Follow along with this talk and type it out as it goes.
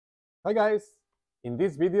Hi guys! In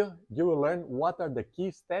this video, you will learn what are the key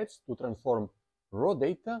steps to transform raw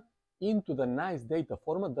data into the nice data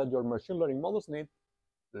format that your machine learning models need.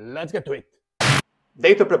 Let's get to it!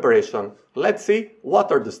 Data preparation. Let's see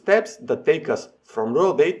what are the steps that take us from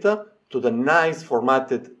raw data to the nice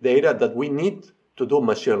formatted data that we need to do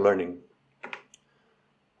machine learning.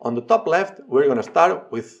 On the top left, we're going to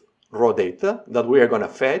start with raw data that we are going to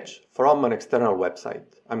fetch from an external website.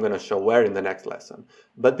 I'm going to show where in the next lesson.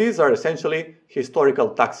 But these are essentially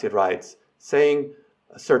historical taxi rides, saying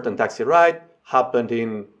a certain taxi ride happened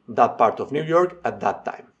in that part of New York at that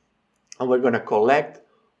time. And we're going to collect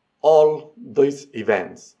all these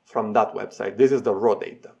events from that website. This is the raw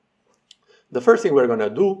data. The first thing we're going to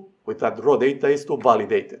do with that raw data is to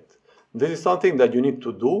validate it. This is something that you need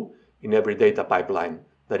to do in every data pipeline.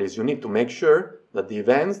 That is, you need to make sure that the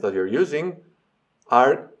events that you're using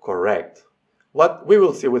are correct. What we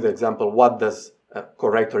will see with the example, what does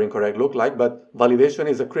correct or incorrect look like, but validation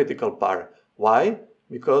is a critical part. Why?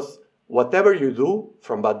 Because whatever you do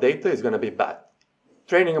from bad data is going to be bad.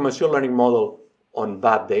 Training a machine learning model on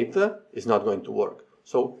bad data is not going to work.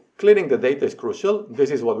 So cleaning the data is crucial. This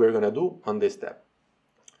is what we're going to do on this step.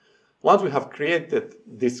 Once we have created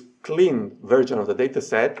this clean version of the data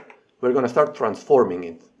set, we're going to start transforming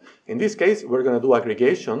it. In this case, we're going to do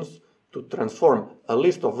aggregations to transform a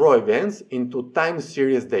list of raw events into time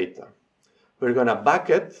series data. We're going to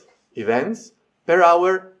bucket events per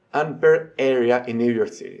hour and per area in New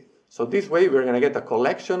York City. So this way, we're going to get a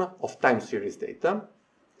collection of time series data.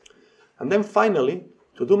 And then finally,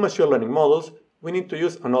 to do machine learning models, we need to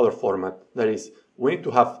use another format. That is, we need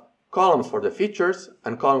to have columns for the features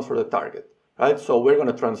and columns for the target. Right? So we're going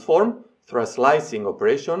to transform through a slicing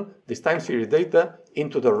operation this time series data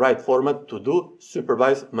into the right format to do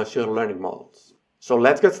supervised machine learning models. So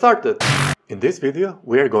let's get started. In this video,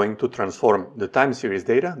 we are going to transform the time series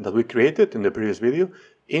data that we created in the previous video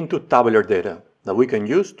into tabular data that we can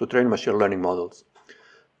use to train machine learning models.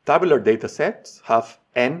 Tabular data sets have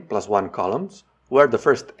n plus 1 columns, where the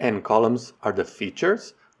first n columns are the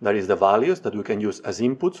features, that is the values that we can use as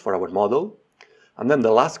inputs for our model. And then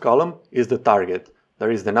the last column is the target, that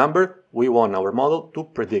is the number we want our model to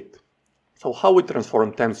predict. So how we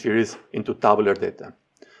transform time series into tabular data?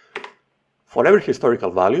 For every historical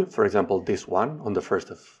value, for example this one on the 1st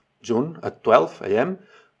of June at 12 a.m.,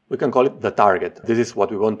 we can call it the target. This is what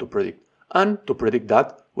we want to predict. And to predict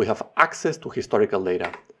that, we have access to historical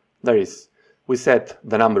data. That is, we set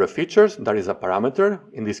the number of features, that is a parameter,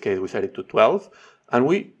 in this case we set it to 12, and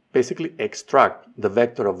we basically extract the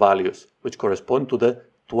vector of values which correspond to the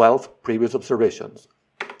 12 previous observations.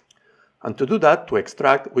 And to do that, to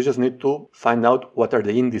extract, we just need to find out what are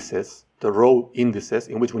the indices, the row indices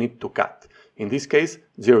in which we need to cut. In this case,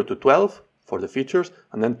 0 to 12 for the features,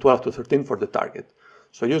 and then 12 to 13 for the target.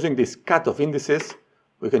 So using this cut of indices,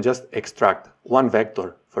 we can just extract one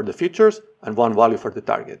vector for the features and one value for the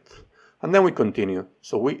target. And then we continue.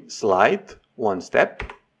 So we slide one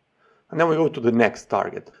step, and then we go to the next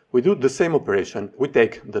target. We do the same operation. We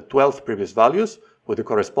take the 12 previous values with the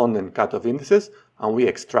corresponding cut of indices, and we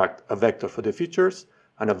extract a vector for the features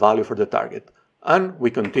and a value for the target. And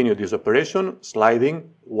we continue this operation,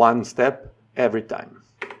 sliding one step every time.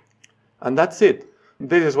 And that's it.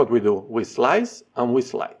 This is what we do. We slice and we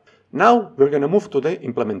slide. Now we're going to move to the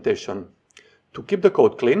implementation. To keep the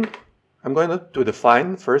code clean, I'm going to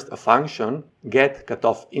define first a function, get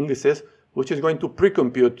cutoff indices, which is going to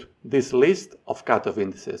pre-compute this list of cutoff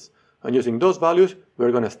indices. And using those values, we're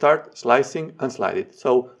going to start slicing and slide it.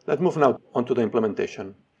 So let's move now onto the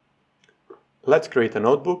implementation. Let's create a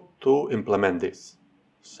notebook to implement this.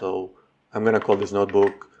 So I'm going to call this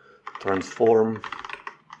notebook transform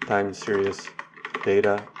time series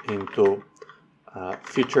data into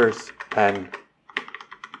features and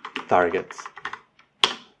targets.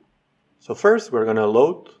 So first we're going to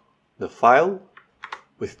load the file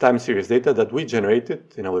with time series data that we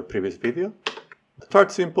generated in our previous video. To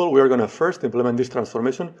start simple, we are going to first implement this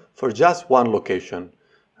transformation for just one location.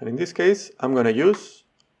 And in this case, I'm going to use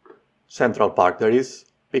Central Park. There is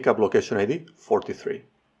pickup location ID 43.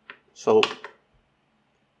 So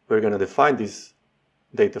we're going to define this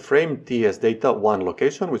data frame TS data one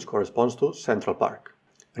location, which corresponds to Central Park.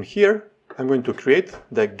 And here I'm going to create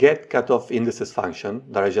the get cutoff indices function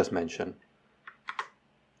that I just mentioned.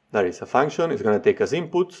 That is a function. It's going to take as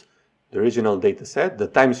inputs the original data set, the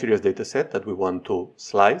time series data set that we want to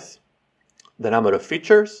slice, the number of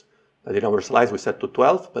features that in our slice we set to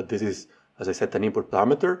 12, but this is, as I said, an input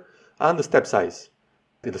parameter, and the step size.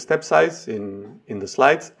 The step size in the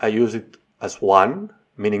slides, I use it as 1,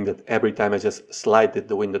 meaning that every time I just slide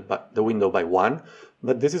the window by 1,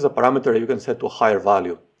 but this is a parameter you can set to a higher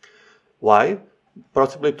value. Why?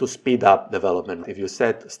 Possibly to speed up development. If you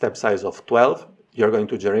set step size of 12, you're going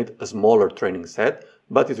to generate a smaller training set,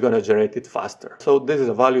 but it's going to generate it faster. So this is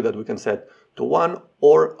a value that we can set to 1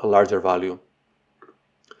 or a larger value.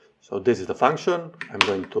 So this is the function. I'm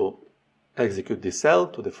going to execute this cell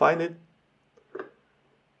to define it.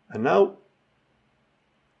 And now,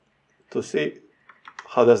 to see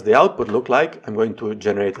how does the output look like, I'm going to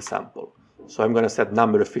generate a sample. So I'm going to set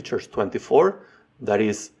number of features 24. That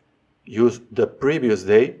is, use the previous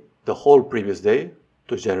day, the whole previous day,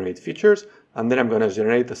 to generate features. And then I'm going to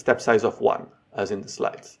generate a step size of 1, as in the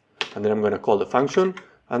slides. And then I'm going to call the function.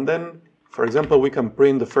 And then, for example, we can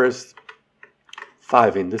print the first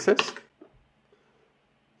 5 indices.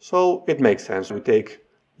 So it makes sense. We take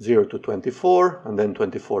 0 to 24, and then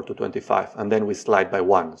 24 to 25, and then we slide by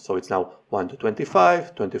 1. So it's now 1 to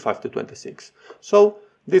 25, 25 to 26. So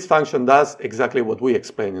this function does exactly what we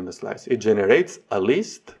explained in the slides. It generates a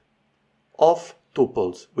list of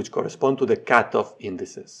tuples, which correspond to the cutoff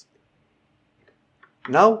indices.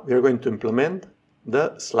 Now we are going to implement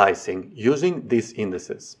the slicing using these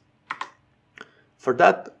indices. For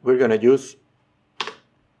that, we're going to use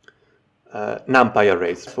NumPy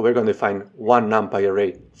arrays. So we're going to define one NumPy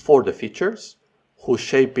array for the features, whose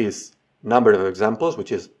shape is number of examples,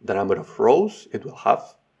 which is the number of rows it will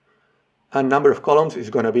have. And number of columns is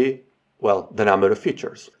going to be, well, the number of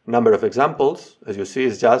features. Number of examples, as you see,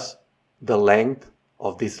 is just the length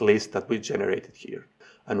of this list that we generated here.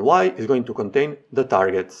 And Y is going to contain the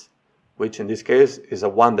targets, which in this case is a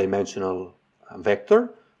one-dimensional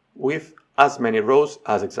vector with as many rows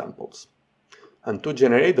as examples. And to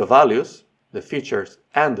generate the values, the features,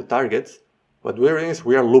 and the targets, what we're doing is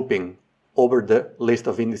we are looping over the list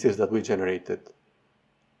of indices that we generated.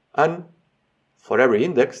 And for every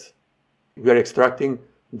index, we are extracting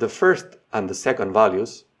the first and the second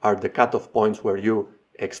values are the cutoff points where you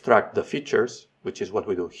extract the features, which is what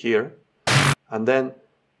we do here. And then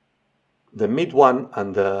the mid one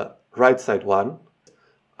and the right side one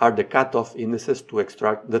are the cutoff indices to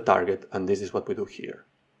extract the target, and this is what we do here.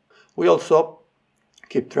 We also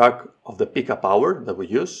keep track of the pickup hour that we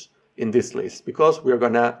use in this list because we are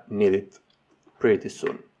gonna need it pretty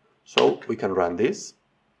soon. So we can run this.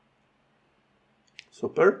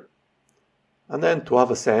 Super. And then to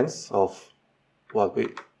have a sense of what we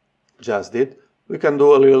just did, we can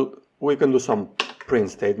do some print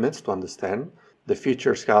statements to understand. The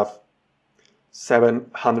features have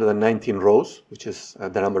 719 rows, which is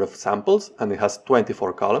the number of samples, and it has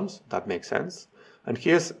 24 columns. That makes sense. And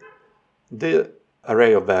here's the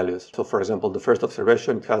array of values. So for example, the first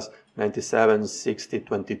observation, it has 97, 60,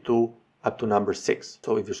 22, up to number 6.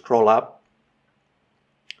 So if you scroll up,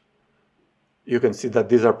 you can see that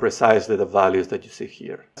these are precisely the values that you see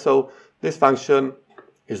here. So this function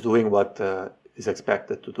is doing what is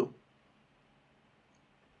expected to do.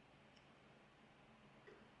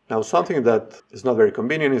 Now, something that is not very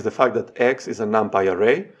convenient is the fact that X is a NumPy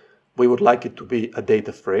array. We would like it to be a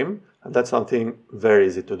data frame, and that's something very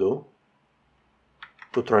easy to do,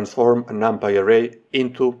 to transform a NumPy array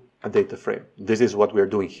into a data frame. This is what we're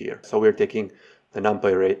doing here. So we're taking the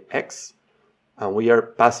NumPy array X, and we are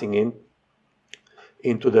passing in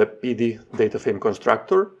into the PD data frame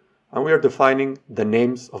constructor, and we are defining the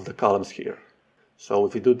names of the columns here. So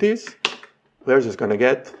if we do this, we're just going to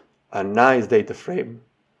get a nice data frame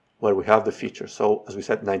where we have the features. So as we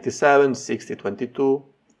said, 97, 60, 22.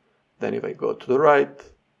 Then if I go to the right,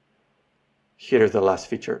 here is the last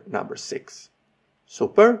feature, number 6.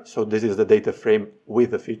 Super. So this is the data frame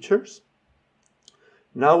with the features.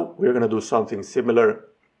 Now we're going to do something similar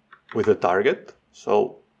with the target.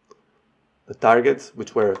 So the targets,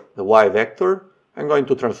 which were the Y vector, I'm going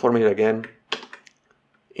to transform it again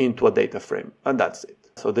into a data frame, and that's it.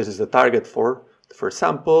 So this is the target for the first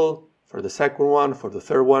sample, for the second one, for the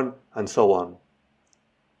third one, and so on.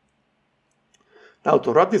 Now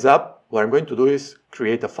to wrap this up, what I'm going to do is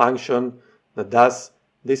create a function that does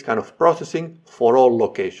this kind of processing for all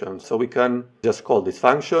locations. So we can just call this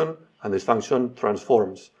function, and this function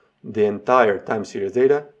transforms the entire time series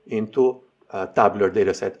data into a tabular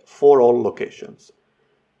data set for all locations.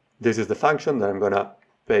 This is the function that I'm going to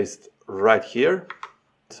paste right here.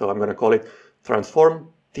 So I'm going to call it transform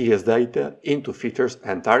TS data into features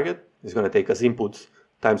and target. It's going to take as inputs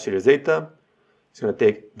time series data. It's going to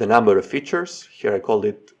take the number of features. Here I called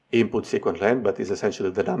it input sequence length, but it's essentially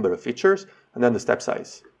the number of features. And then the step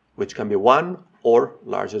size, which can be 1 or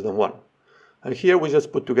larger than 1. And here we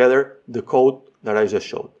just put together the code that I just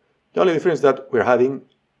showed. The only difference is that we're having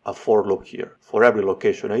a for loop here. For every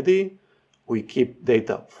location ID, we keep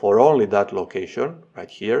data for only that location right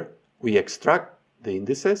here. We extract the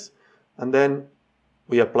indices, and then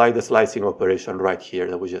we apply the slicing operation right here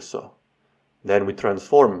that we just saw. Then we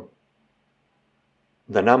transform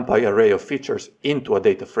the NumPy array of features into a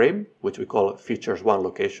data frame, which we call features one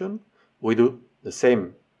location. We do the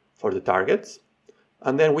same for the targets.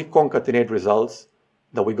 And then we concatenate results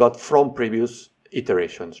that we got from previous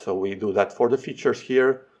iterations. So we do that for the features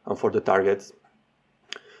here and for the targets.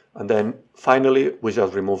 And then finally, we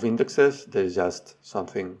just remove indexes. There's just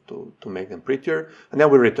something to make them prettier. And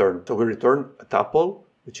then we return. So we return a tuple,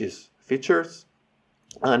 which is features,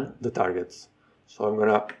 and the targets. So I'm going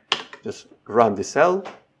to just run this cell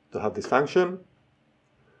to have this function.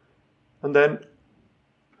 And then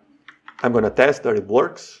I'm going to test that it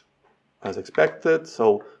works as expected.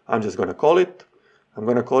 So I'm just going to call it. I'm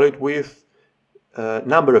going to call it with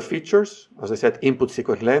number of features, as I said, input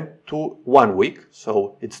sequence length to 1 week.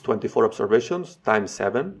 So it's 24 observations times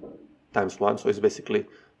 7 times 1. So it's basically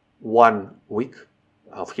 1 week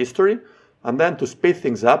of history. And then to speed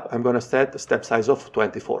things up, I'm going to set a step size of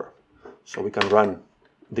 24. So we can run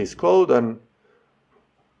this code. And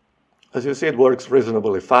as you see, it works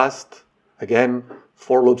reasonably fast. Again,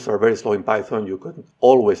 for loops are very slow in Python. You can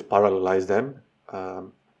always parallelize them.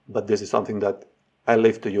 But this is something that I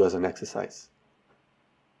leave to you as an exercise.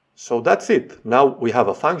 So that's it. Now we have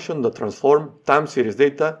a function that transforms time series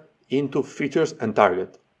data into features and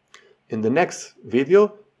target. In the next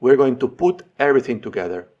video, we're going to put everything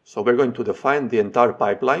together. So we're going to define the entire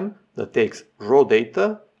pipeline that takes raw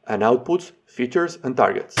data and outputs features and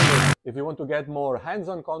targets. If you want to get more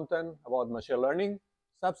hands-on content about machine learning,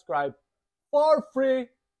 subscribe for free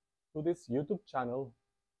to this YouTube channel.